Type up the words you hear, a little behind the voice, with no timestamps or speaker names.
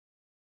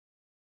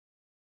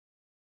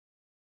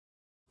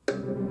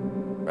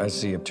As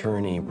the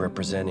attorney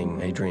representing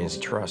Adrian's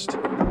trust,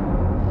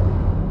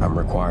 I'm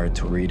required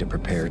to read a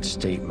prepared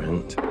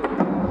statement.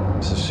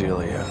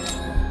 Cecilia,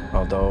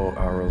 although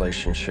our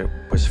relationship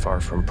was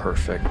far from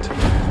perfect,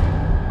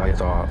 I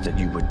thought that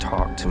you would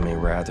talk to me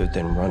rather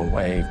than run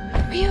away.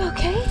 Are you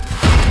okay?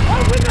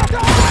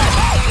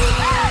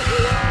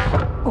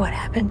 What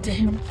happened to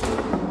him?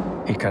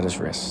 He cut his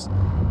wrist.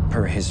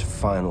 Per his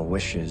final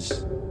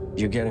wishes,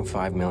 you're getting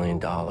 $5 million.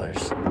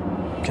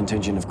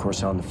 Contingent, of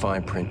course, on the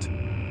fine print.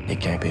 He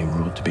can't be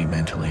ruled to be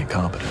mentally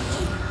incompetent.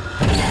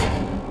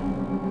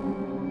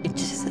 It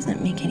just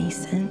doesn't make any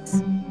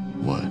sense.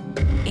 What?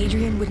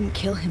 Adrian wouldn't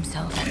kill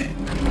himself.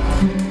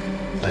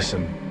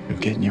 Listen, you're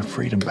getting your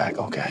freedom back,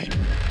 okay?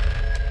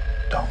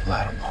 Don't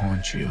let him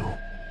haunt you.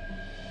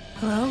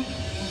 Hello?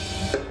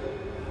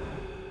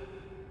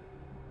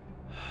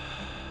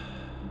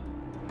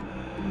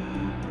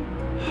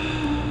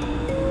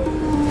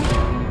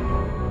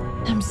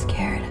 I'm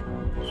scared.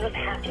 You don't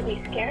have to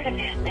be scared of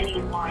him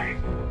anymore.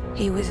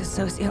 He was a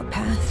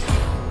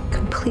sociopath,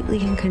 completely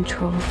in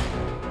control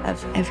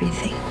of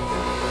everything.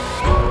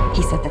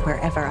 He said that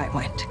wherever I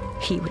went,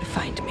 he would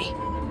find me,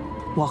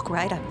 walk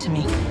right up to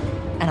me,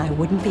 and I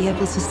wouldn't be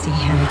able to see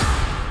him.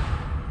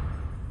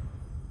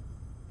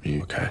 Are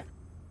you okay?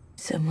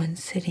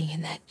 Someone's sitting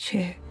in that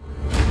chair.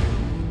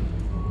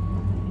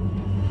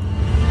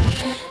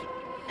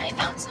 I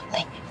found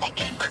something that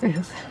can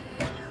prove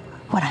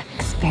what I'm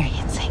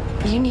experiencing.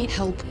 You need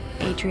help.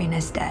 Adrian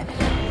is dead.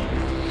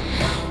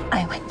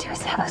 I went to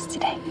his house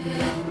today.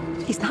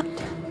 He's not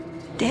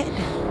dead.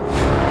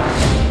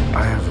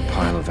 I have a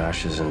pile of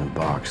ashes in the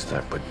box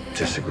that would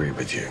disagree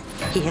with you.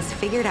 He has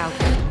figured out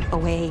a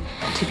way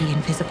to be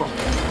invisible.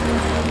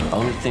 The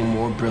only thing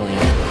more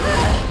brilliant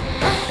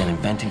than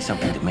inventing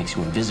something that makes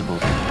you invisible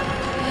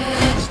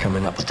is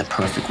coming up with the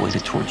perfect way to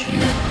torture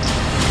you,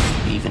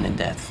 even in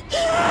death.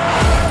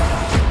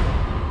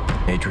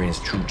 Adrian's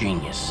true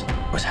genius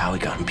was how he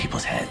got in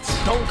people's heads.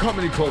 Don't come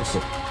any closer.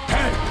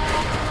 Hey!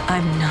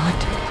 I'm not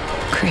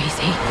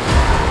crazy.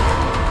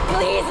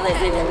 Please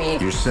listen to me.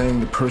 You're saying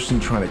the person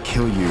trying to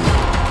kill you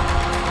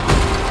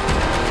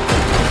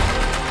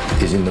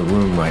is in the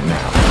room right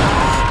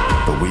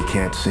now, but we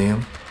can't see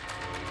him?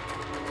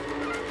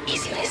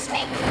 He's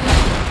listening.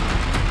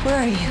 Where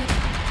are you?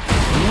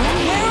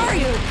 Where are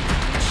you?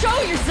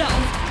 Show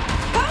yourself!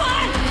 Come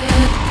on!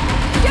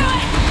 Do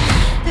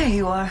it! There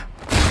you are.